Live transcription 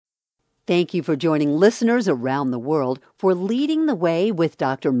Thank you for joining listeners around the world for Leading the Way with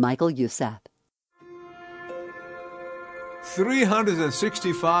Dr. Michael Youssef.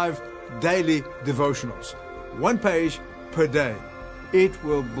 365 daily devotionals, 1 page per day. It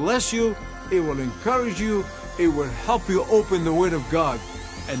will bless you, it will encourage you, it will help you open the Word of God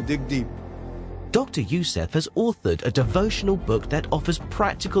and dig deep. Dr. Youssef has authored a devotional book that offers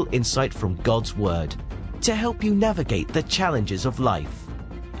practical insight from God's Word to help you navigate the challenges of life.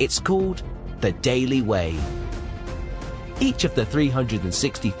 It's called The Daily Way. Each of the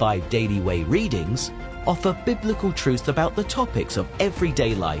 365 Daily Way readings offer biblical truths about the topics of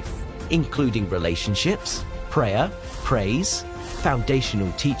everyday life, including relationships, prayer, praise,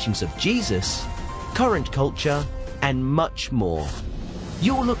 foundational teachings of Jesus, current culture, and much more.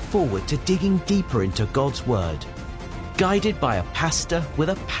 You'll look forward to digging deeper into God's Word, guided by a pastor with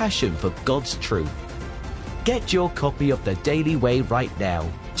a passion for God's truth. Get your copy of The Daily Way right now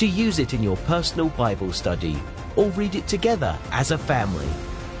to use it in your personal Bible study or read it together as a family.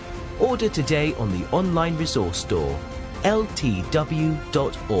 Order today on the online resource store, ltw.org.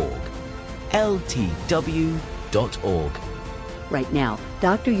 ltw.org. Right now,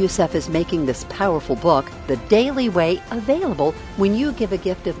 Dr. Youssef is making this powerful book, The Daily Way, available when you give a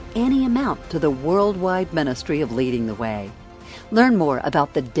gift of any amount to the worldwide ministry of Leading the Way. Learn more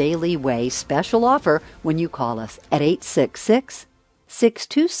about the Daily Way special offer when you call us at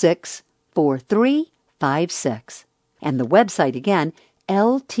 866-626-4356. And the website again,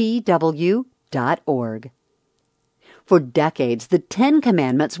 ltw.org. For decades, the Ten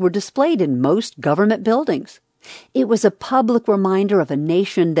Commandments were displayed in most government buildings. It was a public reminder of a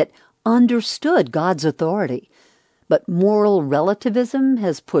nation that understood God's authority. But moral relativism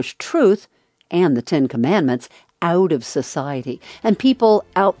has pushed truth and the Ten Commandments out of society and people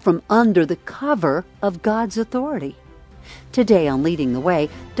out from under the cover of God's authority. Today on Leading the Way,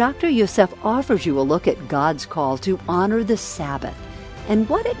 Dr. Youssef offers you a look at God's call to honor the Sabbath and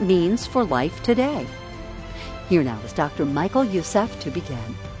what it means for life today. Here now is Dr. Michael Youssef to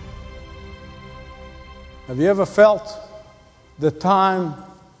begin. Have you ever felt that time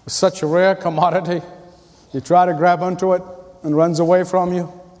is such a rare commodity? You try to grab onto it and it runs away from you.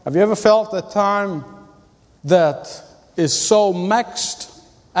 Have you ever felt that time that is so maxed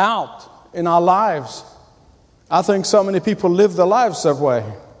out in our lives? I think so many people live their lives that way.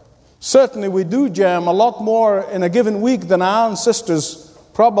 Certainly we do jam a lot more in a given week than our ancestors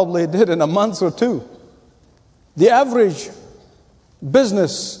probably did in a month or two. The average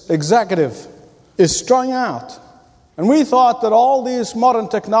business executive is strung out. And we thought that all these modern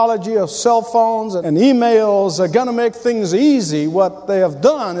technology of cell phones and emails are going to make things easy. What they have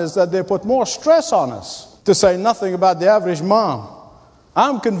done is that they put more stress on us, to say nothing about the average mom.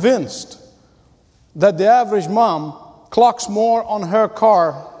 I'm convinced that the average mom clocks more on her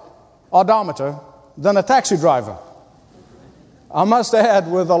car odometer than a taxi driver. I must add,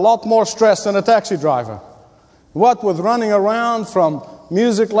 with a lot more stress than a taxi driver. What with running around from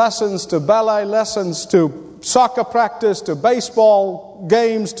music lessons to ballet lessons to soccer practice to baseball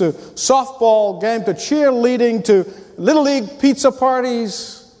games to softball game to cheerleading to Little League pizza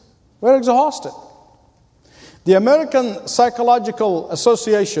parties, we're exhausted. The American Psychological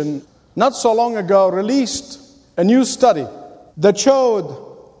Association not so long ago released a new study that showed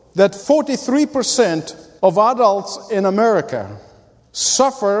that 43% of adults in America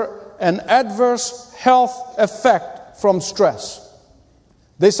suffer an adverse health effect from stress.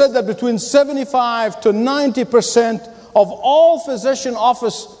 They said that between 75 to 90% of all physician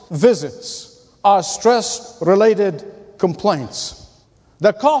office visits are stress-related complaints.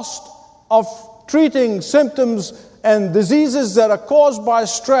 The cost of treating symptoms and diseases that are caused by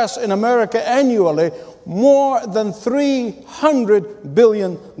stress in America annually, more than $300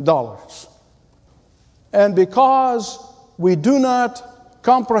 billion. And because we do not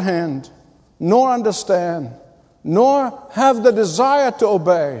comprehend, nor understand, nor have the desire to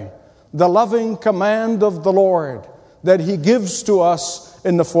obey the loving command of the Lord that He gives to us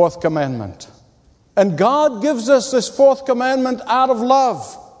in the fourth commandment. And God gives us this fourth commandment out of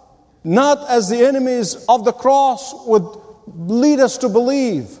love, not as the enemies of the cross would lead us to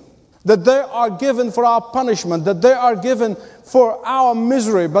believe, that they are given for our punishment, that they are given for our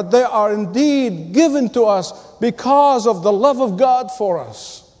misery, but they are indeed given to us because of the love of God for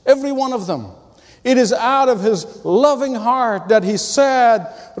us, every one of them. It is out of His loving heart that He said,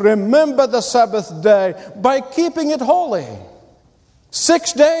 remember the Sabbath day by keeping it holy.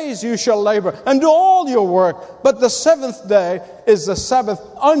 6 days you shall labor and do all your work, but the seventh day is the Sabbath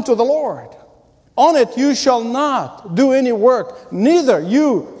unto the Lord. On it you shall not do any work, neither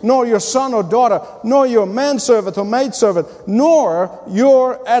you, nor your son or daughter, nor your manservant or maidservant, nor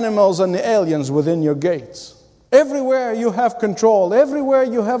your animals and the aliens within your gates. Everywhere you have control, everywhere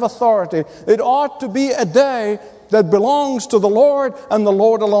you have authority, it ought to be a day that belongs to the Lord and the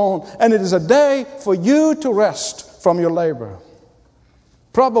Lord alone. And it is a day for you to rest from your labor.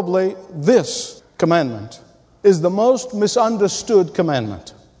 Probably this commandment is the most misunderstood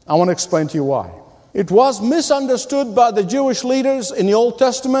commandment. I want to explain to you why. It was misunderstood by the Jewish leaders in the Old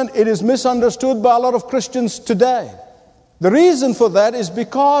Testament. It is misunderstood by a lot of Christians today. The reason for that is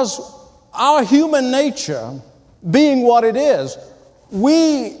because our human nature, being what it is,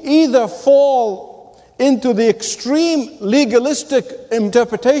 we either fall into the extreme legalistic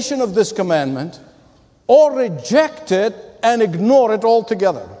interpretation of this commandment or reject it and ignore it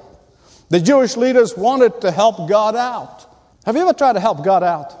altogether. The Jewish leaders wanted to help God out. Have you ever tried to help God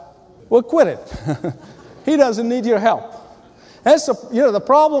out? Well, quit it. He doesn't need your help. That's the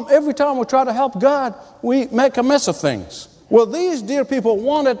problem. Every time we try to help God, we make a mess of things. Well, these dear people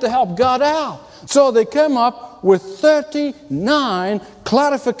wanted to help God out. So they came up with 39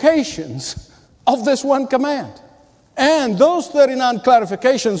 clarifications of this one command. And those 39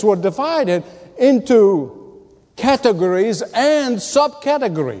 clarifications were divided into categories and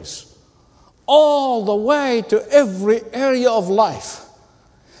subcategories, all the way to every area of life,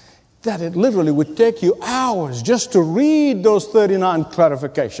 that it literally would take you hours just to read those 39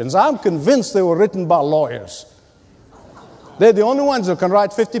 clarifications. I'm convinced they were written by lawyers. They're the only ones who can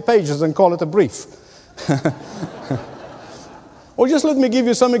write 50 pages and call it a brief. Or just let me give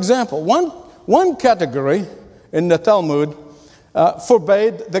you some example. One category in the Talmud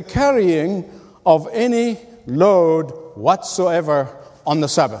forbade the carrying of any load whatsoever on the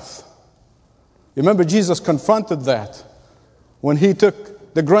Sabbath. You remember Jesus confronted that when he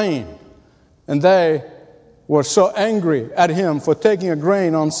took the grain, and they were so angry at him for taking a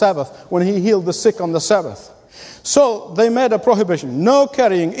grain on Sabbath when he healed the sick on the Sabbath. So they made a prohibition, no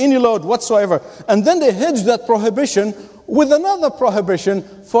carrying any load whatsoever. And then they hedged that prohibition with another prohibition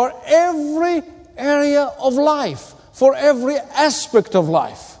for every area of life, for every aspect of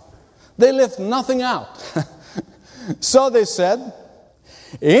life. They left nothing out. So they said,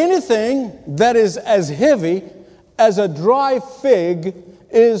 anything that is as heavy as a dry fig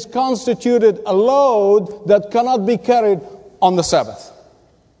is constituted a load that cannot be carried on the Sabbath.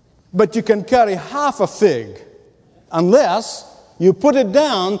 But you can carry half a fig, unless you put it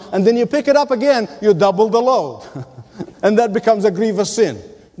down and then you pick it up again, you double the load. And that becomes a grievous sin.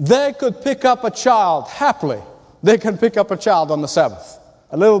 They could pick up a child happily. They can pick up a child on the Sabbath.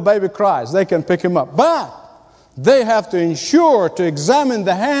 A little baby cries, they can pick him up. But they have to ensure to examine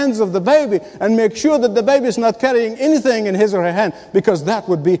the hands of the baby and make sure that the baby is not carrying anything in his or her hand, because that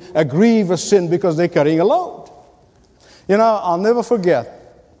would be a grievous sin, because they're carrying a load. You know, I'll never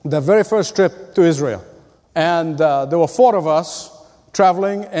forget the very first trip to Israel. And there were 4 of us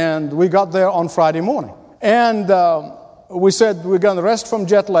traveling, and we got there on Friday morning. And we said we're going to rest from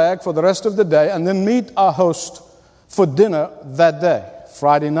jet lag for the rest of the day and then meet our host for dinner that day,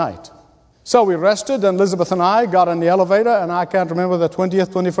 Friday night. So we rested, and Elizabeth and I got in the elevator, and I can't remember the 20th,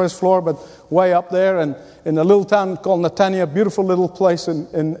 21st floor, but way up there, and in a little town called Netanya, beautiful little place in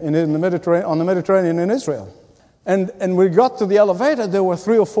the Mediterranean, on the Mediterranean in Israel. And we got to the elevator, there were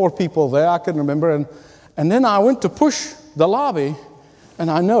 3 or 4 people there, I couldn't remember, and then I went to push the lobby, and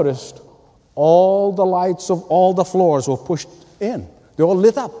I noticed all the lights of all the floors were pushed in. They all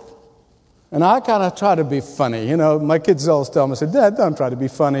lit up. And I kind of try to be funny. You know, my kids always tell me, Dad, don't try to be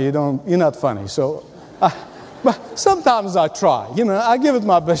funny. You're not funny. So, but sometimes I try. You know, I give it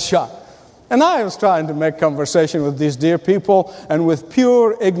my best shot. And I was trying to make conversation with these dear people, and with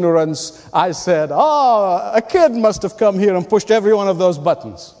pure ignorance, I said, a kid must have come here and pushed every one of those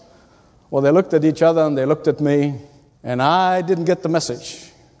buttons. Well, they looked at each other, and they looked at me, and I didn't get the message.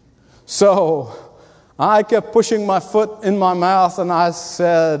 So I kept pushing my foot in my mouth, and I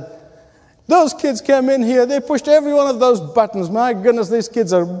said, those kids came in here, they pushed every one of those buttons. My goodness, these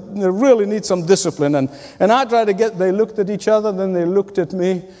kids they really need some discipline. And I tried to they looked at each other, then they looked at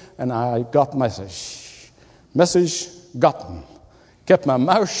me, and I got message. Message gotten. Kept my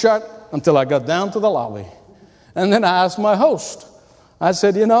mouth shut until I got down to the lobby. And then I asked my host. I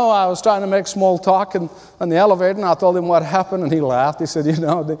said, I was trying to make small talk on the elevator, and I told him what happened, and he laughed. He said,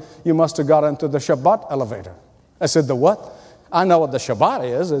 you must have got into the Shabbat elevator. I said, the what? I know what the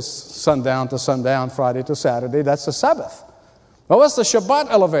Shabbat is. It's sundown to sundown, Friday to Saturday. That's the Sabbath. Well, what's the Shabbat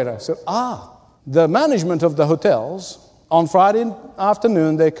elevator? I said, the management of the hotels On Friday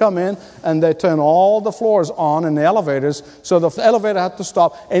afternoon, they come in and they turn all the floors on in the elevators, so the elevator had to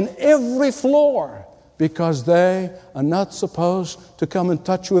stop in every floor because they are not supposed to come in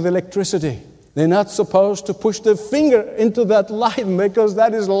touch with electricity. They're not supposed to push their finger into that light because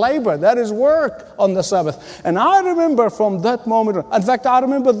that is labor, that is work on the Sabbath. And I remember from that moment, in fact, I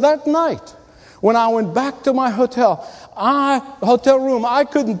remember that night when I went back to my hotel room, I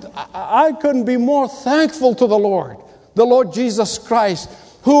couldn't be more thankful to the Lord Jesus Christ,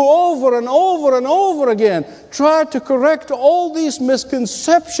 who over and over and over again tried to correct all these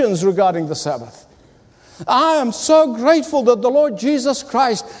misconceptions regarding the Sabbath. I am so grateful that the Lord Jesus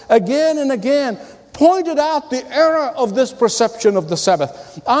Christ again and again pointed out the error of this perception of the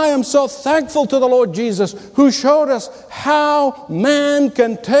Sabbath. I am so thankful to the Lord Jesus who showed us how man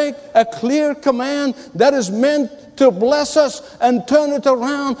can take a clear command that is meant to bless us and turn it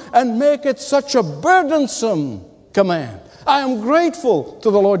around and make it such a burdensome command. I am grateful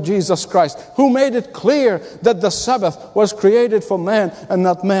to the Lord Jesus Christ who made it clear that the Sabbath was created for man and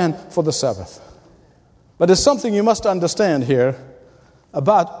not man for the Sabbath. But there's something you must understand here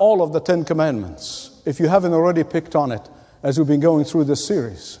about all of the Ten Commandments, if you haven't already picked on it as we've been going through this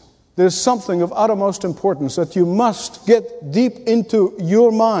series. There's something of uttermost importance that you must get deep into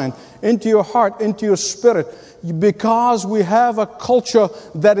your mind, into your heart, into your spirit, because we have a culture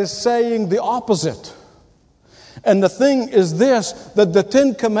that is saying the opposite. And the thing is this, that the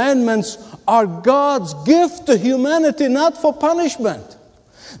Ten Commandments are God's gift to humanity, not for punishment.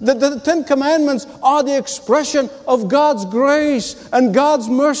 The Ten Commandments are the expression of God's grace and God's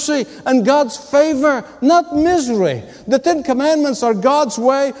mercy and God's favor, not misery. The Ten Commandments are God's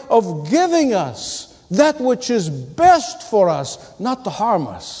way of giving us that which is best for us, not to harm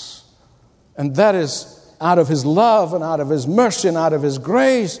us. And that is out of His love and out of His mercy and out of His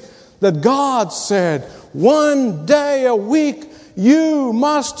grace that God said, one day a week you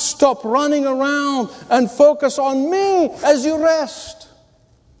must stop running around and focus on me as you rest.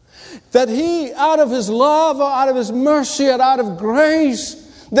 That He, out of His love, out of His mercy, and out of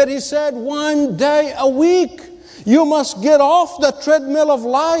grace, that He said, one day a week, you must get off the treadmill of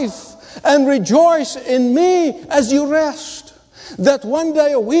life and rejoice in me as you rest. That one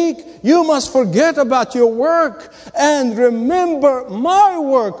day a week, you must forget about your work and remember my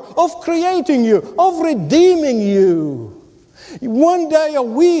work of creating you, of redeeming you. One day a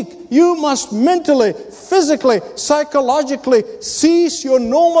week, you must mentally, physically, psychologically cease your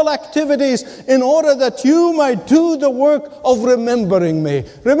normal activities in order that you may do the work of remembering me.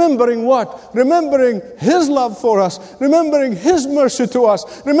 Remembering what? Remembering His love for us, remembering His mercy to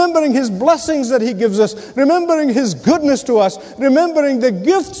us, remembering His blessings that He gives us, remembering His goodness to us, remembering the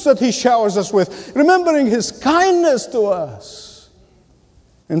gifts that He showers us with, remembering His kindness to us.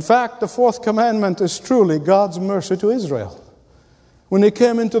 In fact, the fourth commandment is truly God's mercy to Israel. When they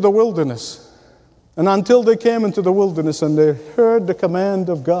came into the wilderness, and until they came into the wilderness and they heard the command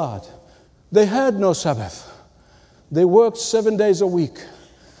of God, they had no Sabbath. They worked 7 days a week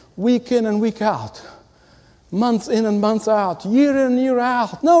in and week out, month in and month out, year in, year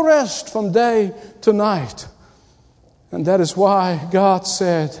out, no rest from day to night. And that is why God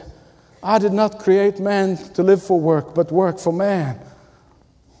said, I did not create man to live for work, but work for man.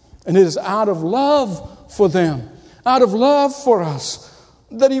 And it is out of love for them, out of love for us,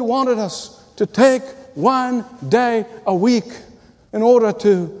 that He wanted us to take 1 day a week in order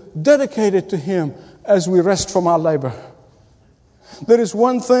to dedicate it to Him as we rest from our labor. There is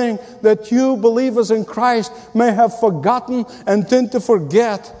one thing that you believers in Christ may have forgotten and tend to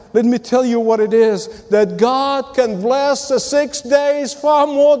forget. Let me tell you what it is, that God can bless the 6 days far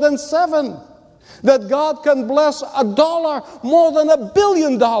more than 7. That God can bless $1 more than $1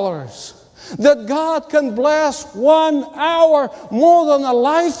 billion. That God can bless 1 hour more than a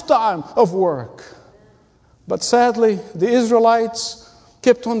lifetime of work. But sadly, the Israelites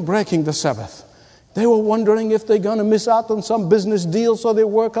kept on breaking the Sabbath. They were wondering if they're going to miss out on some business deal, so they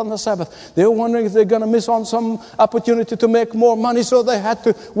work on the Sabbath. They were wondering if they're going to miss on some opportunity to make more money, so they had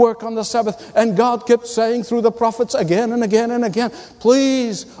to work on the Sabbath. And God kept saying through the prophets again and again and again,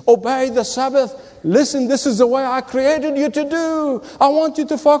 please obey the Sabbath. Listen, this is the way I created you to do. I want you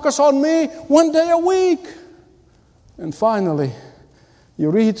to focus on me 1 day a week. And finally, you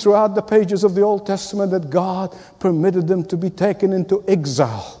read throughout the pages of the Old Testament that God permitted them to be taken into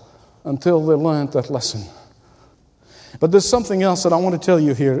exile until they learned that lesson. But there's something else that I want to tell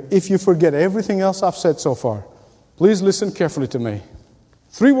you here. If you forget everything else I've said so far, please listen carefully to me.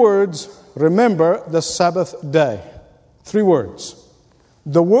 3 words, remember the Sabbath day. 3 words.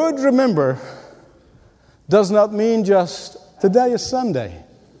 The word remember does not mean just today is Sunday.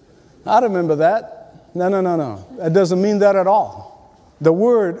 I remember that. No. That doesn't mean that at all. The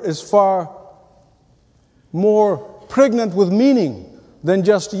word is far more pregnant with meaning than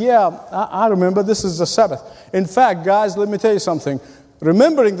just, I remember this is the Sabbath. In fact, guys, let me tell you something.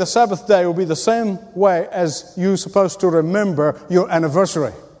 Remembering the Sabbath day will be the same way as you're supposed to remember your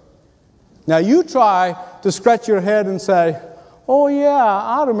anniversary. Now, you try to scratch your head and say, oh, yeah,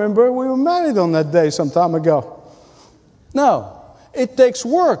 I remember we were married on that day some time ago. No, it takes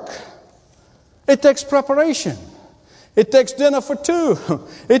work. It takes preparation. It takes dinner for two.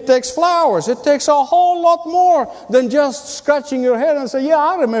 It takes flowers. It takes a whole lot more than just scratching your head and say, yeah,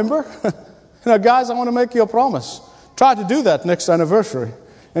 I remember. Now, guys, I want to make you a promise. Try to do that next anniversary.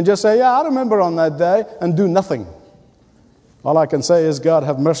 And just say, yeah, I remember on that day, and do nothing. All I can say is, God,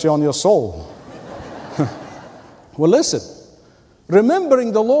 have mercy on your soul. Well, listen.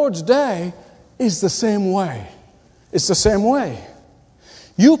 Remembering the Lord's day is the same way. It's the same way.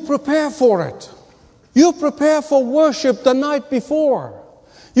 You prepare for it. You prepare for worship the night before.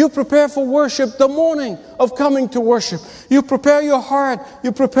 You prepare for worship the morning of coming to worship. You prepare your heart.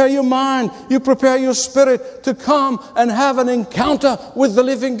 You prepare your mind. You prepare your spirit to come and have an encounter with the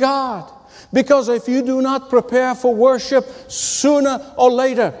living God. Because if you do not prepare for worship, sooner or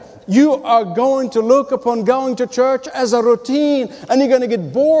later, you are going to look upon going to church as a routine, and you're going to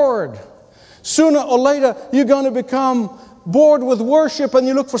get bored. Sooner or later, you're going to become bored with worship, and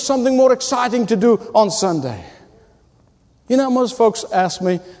you look for something more exciting to do on Sunday. You know, most folks ask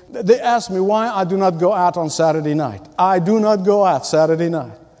me why I do not go out on Saturday night. I do not go out Saturday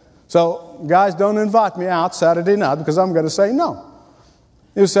night. So, guys, don't invite me out Saturday night, because I'm going to say no.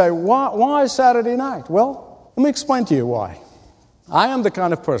 You say, why Saturday night? Well, let me explain to you why. I am the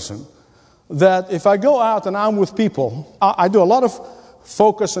kind of person that if I go out and I'm with people, I do a lot of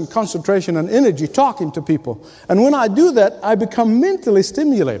focus and concentration and energy talking to people. And when I do that, I become mentally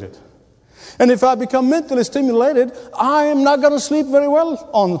stimulated. And if I become mentally stimulated, I am not going to sleep very well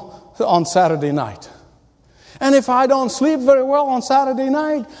on Saturday night. And if I don't sleep very well on Saturday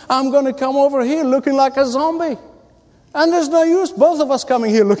night, I'm going to come over here looking like a zombie. And there's no use both of us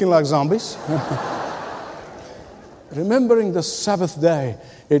coming here looking like zombies. Remembering the Sabbath day,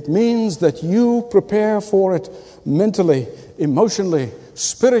 it means that you prepare for it mentally, emotionally,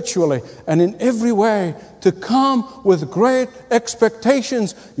 spiritually, and in every way to come with great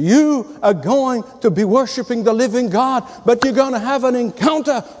expectations. You are going to be worshiping the living God, but you're going to have an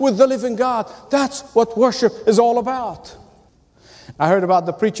encounter with the living God. That's what worship is all about. I heard about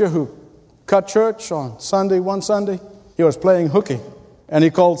the preacher who cut church on one Sunday. He was playing hooky. And he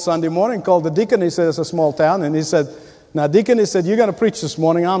called Sunday morning, called the deacon. He said, it's a small town. And he said, now, deacon, he said, you're going to preach this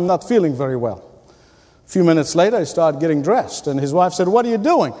morning. I'm not feeling very well. A few minutes later, he started getting dressed. And his wife said, what are you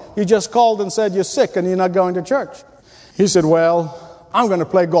doing? You just called and said you're sick and you're not going to church. He said, well, I'm going to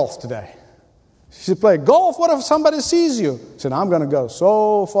play golf today. She said, play golf? What if somebody sees you? He said, I'm going to go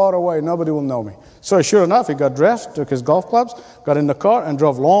so far away, nobody will know me. So sure enough, he got dressed, took his golf clubs, got in the car, and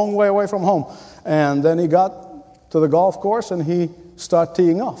drove a long way away from home. And then he got to the golf course and he started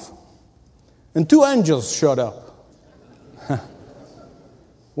teeing off. And two angels showed up.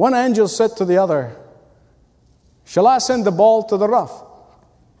 One angel said to the other, shall I send the ball to the rough?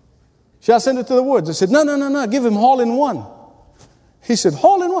 Shall I send it to the woods? He said, no, give him hole in one. He said,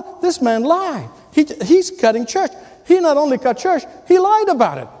 hole in one? This man lied. He's cutting church. He not only cut church, he lied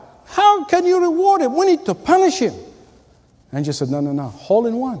about it. How can you reward him? We need to punish him. Angel said, no, hole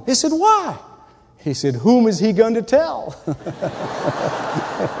in one. He said, why? He said, whom is he going to tell?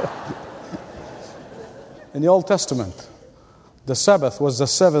 In the Old Testament, the Sabbath was the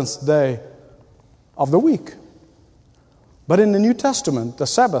seventh day of the week. But in the New Testament, the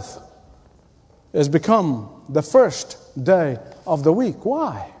Sabbath has become the first day of the week.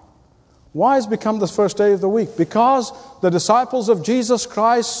 Why? Why has it become the first day of the week? Because the disciples of Jesus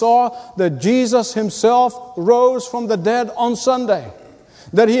Christ saw that Jesus himself rose from the dead on Sunday,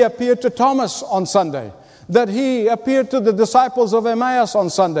 that he appeared to Thomas on Sunday, that he appeared to the disciples of Emmaus on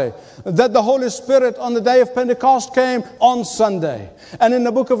Sunday, that the Holy Spirit on the day of Pentecost came on Sunday. And in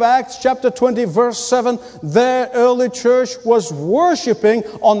the book of Acts, chapter 20, verse 7, their early church was worshiping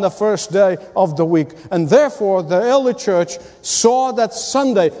on the first day of the week. And therefore, the early church saw that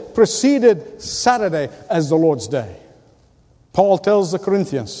Sunday preceded Saturday as the Lord's day. Paul tells the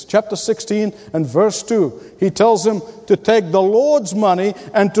Corinthians, chapter 16 and verse 2, he tells them to take the Lord's money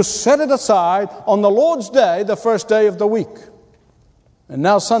and to set it aside on the Lord's day, the first day of the week. And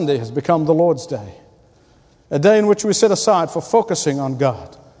now Sunday has become the Lord's day, a day in which we set aside for focusing on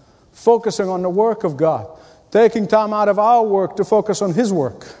God, focusing on the work of God, taking time out of our work to focus on His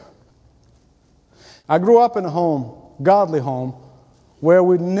work. I grew up in a home, godly home, where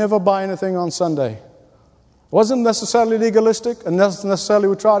we'd never buy anything on Sunday. Wasn't necessarily legalistic, and not necessarily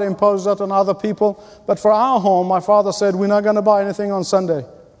we try to impose that on other people. But for our home, my father said, we're not going to buy anything on Sunday.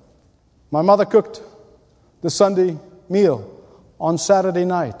 My mother cooked the Sunday meal on Saturday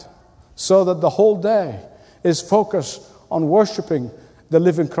night so that the whole day is focused on worshiping the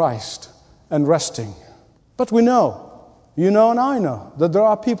living Christ and resting. But we know, you know and I know, that there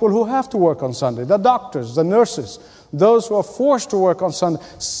are people who have to work on Sunday. The doctors, the nurses, those who are forced to work on Sunday.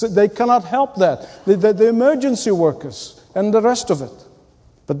 They cannot help that. The emergency workers and the rest of it.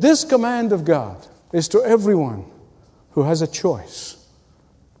 But this command of God is to everyone who has a choice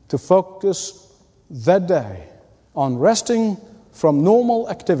to focus that day on resting from normal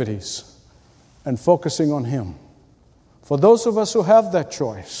activities and focusing on Him. For those of us who have that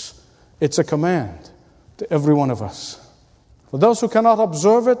choice, it's a command to every one of us. For those who cannot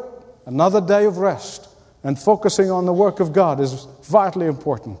observe it, another day of rest and focusing on the work of God is vitally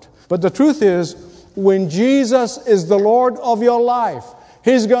important. But the truth is, when Jesus is the Lord of your life,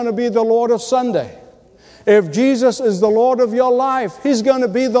 He's going to be the Lord of Sunday. If Jesus is the Lord of your life, He's going to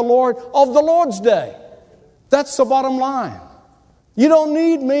be the Lord of the Lord's Day. That's the bottom line. You don't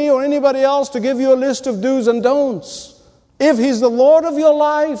need me or anybody else to give you a list of do's and don'ts. If He's the Lord of your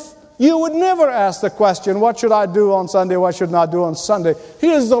life, you would never ask the question, what should I do on Sunday, what should I do on Sunday? He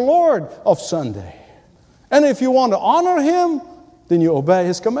is the Lord of Sunday. And if you want to honor Him, then you obey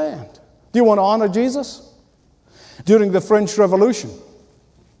His command. Do you want to honor Jesus? During the French Revolution,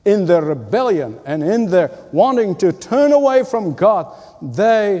 in their rebellion and in their wanting to turn away from God,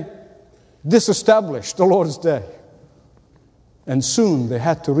 they disestablished the Lord's Day. And soon they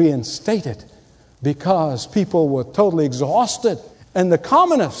had to reinstate it because people were totally exhausted. And the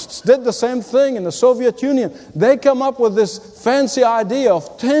communists did the same thing in the Soviet Union. They come up with this fancy idea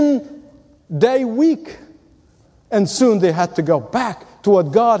of 10-day week. And soon they had to go back to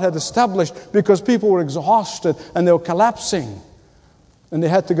what God had established because people were exhausted and they were collapsing. And they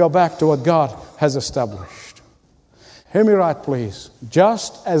had to go back to what God has established. Hear me right, please.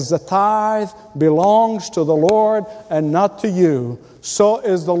 Just as the tithe belongs to the Lord and not to you, so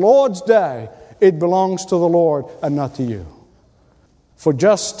is the Lord's Day. It belongs to the Lord and not to you. For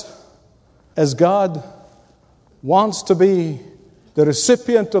just as God wants to be the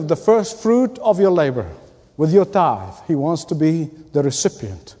recipient of the first fruit of your labor with your tithe, He wants to be the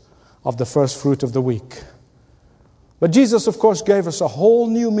recipient of the first fruit of the week. But Jesus, of course, gave us a whole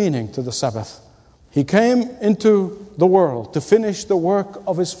new meaning to the Sabbath. He came into the world to finish the work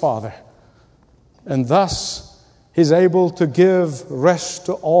of His Father. And thus, He's able to give rest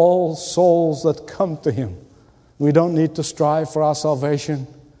to all souls that come to Him. We don't need to strive for our salvation.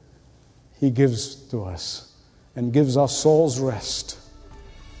 He gives to us and gives our souls rest.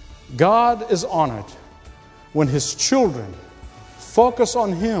 God is honored when His children focus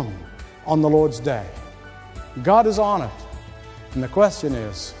on Him on the Lord's Day. God is honored. And the question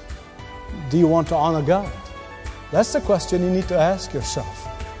is, do you want to honor God? That's the question you need to ask yourself.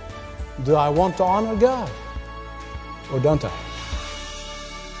 Do I want to honor God? Or don't I?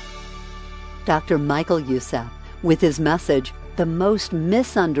 Dr. Michael Youssef with his message, The Most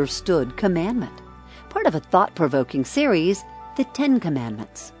Misunderstood Commandment, part of a thought-provoking series, The 10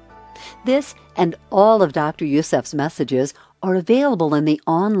 Commandments. This and all of Dr. Youssef's messages are available in the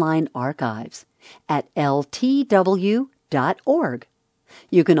online archives at ltw.org.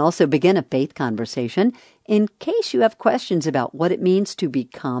 You can also begin a faith conversation in case you have questions about what it means to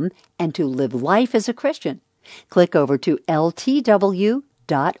become and to live life as a Christian. Click over to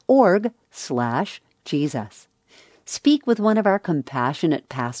ltw.org/Jesus. Speak with one of our compassionate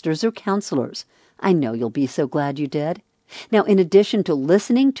pastors or counselors. I know you'll be so glad you did. Now, in addition to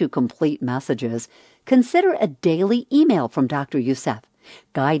listening to complete messages, consider a daily email from Dr. Youssef,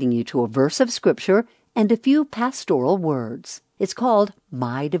 guiding you to a verse of Scripture and a few pastoral words. It's called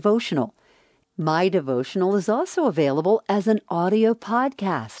My Devotional. My Devotional is also available as an audio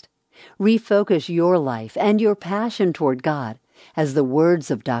podcast. Refocus your life and your passion toward God as the words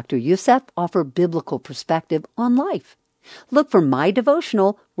of Dr. Youssef offer biblical perspective on life. Look for My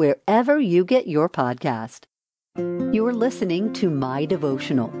Devotional wherever you get your podcast. You're listening to My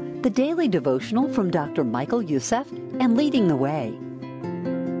Devotional, the daily devotional from Dr. Michael Youssef and Leading the Way.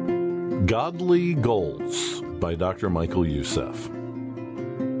 Godly Goals by Dr. Michael Youssef.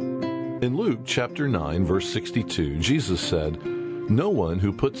 In Luke chapter 9, verse 62, Jesus said, "No one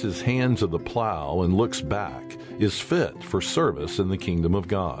who puts his hand to the plow and looks back is fit for service in the kingdom of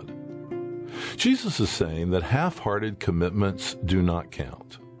God." Jesus is saying that half-hearted commitments do not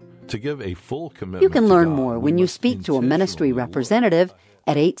count. To give a full commitment, you can learn to God, more when you speak to a ministry representative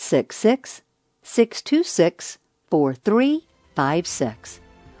at 866-626-4356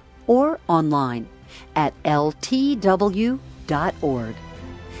 or online at ltw.org.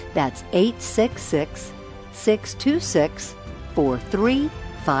 That's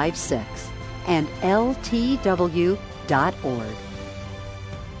 866-626-4356 and ltw.org.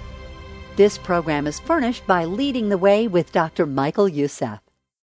 This program is furnished by Leading the Way with Dr. Michael Youssef.